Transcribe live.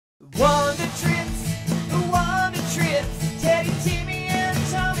WonderTrips, WonderTrips. Teddy, Timmy, and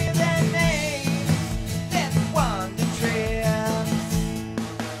Tommy, their name. That's WonderTrips.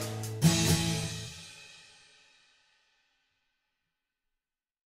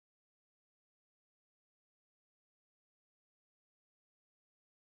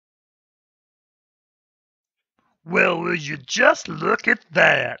 Well, will you just look at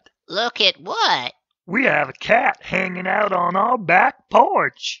that? Look at what? We have a cat hanging out on our back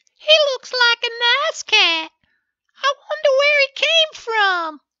porch. He looks like a nice cat. I wonder where he came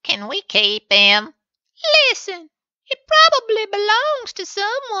from. Can we keep him? Listen, it probably belongs to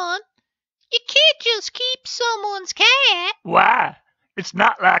someone. You can't just keep someone's cat. Why? It's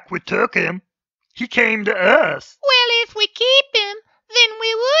not like we took him. He came to us. Well, if we keep him, then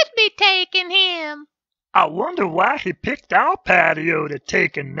we would be taking him. I wonder why he picked our patio to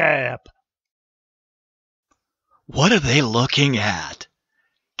take a nap. What are they looking at?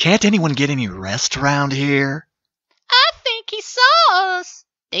 Can't anyone get any rest around here? I think he saw us.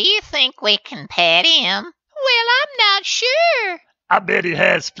 Do you think we can pet him? Well, I'm not sure. I bet he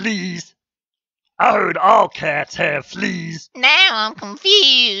has fleas. I heard all cats have fleas. Now I'm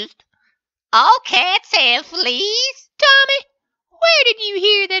confused. All cats have fleas? Tommy, where did you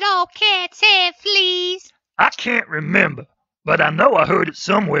hear that all cats have fleas? I can't remember, but I know I heard it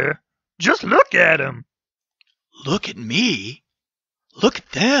somewhere. Just look at him. Look at me. Look at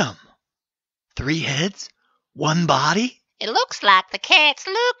them. 3 heads, 1 body, It looks like the cat's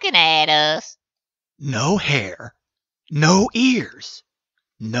looking at us. no hair, no ears,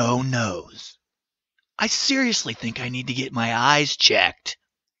 no nose. I seriously think I need to get my eyes checked.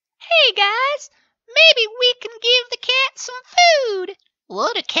 Hey, guys, maybe we can give the cat some food.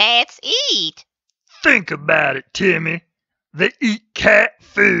 What do cats eat? Think about it, Timmy. They eat cat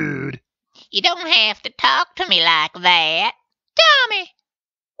food. You don't have to talk to me like that. Tommy,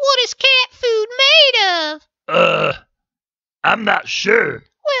 what is cat food made of? I'm not sure.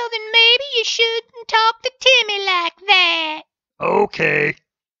 Well, then maybe you shouldn't talk to Timmy like that. Okay,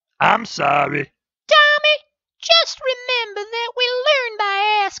 I'm sorry. Tommy, just remember that we learn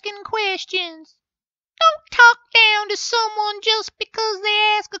by asking questions. Don't talk down to someone just because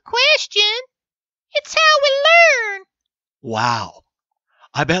they ask a question. It's how we learn. Wow,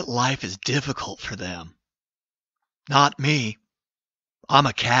 I bet life is difficult for them. Not me. I'm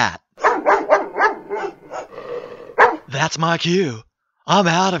a cat. That's my cue. I'm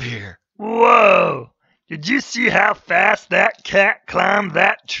out of here. Whoa! Did you see how fast that cat climbed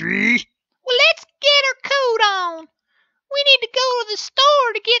that tree? Well, let's get our coat on. We need to go to the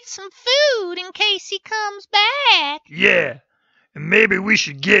store to get some food in case he comes back. Yeah, and maybe we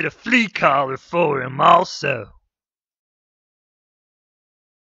should get a flea collar for him also.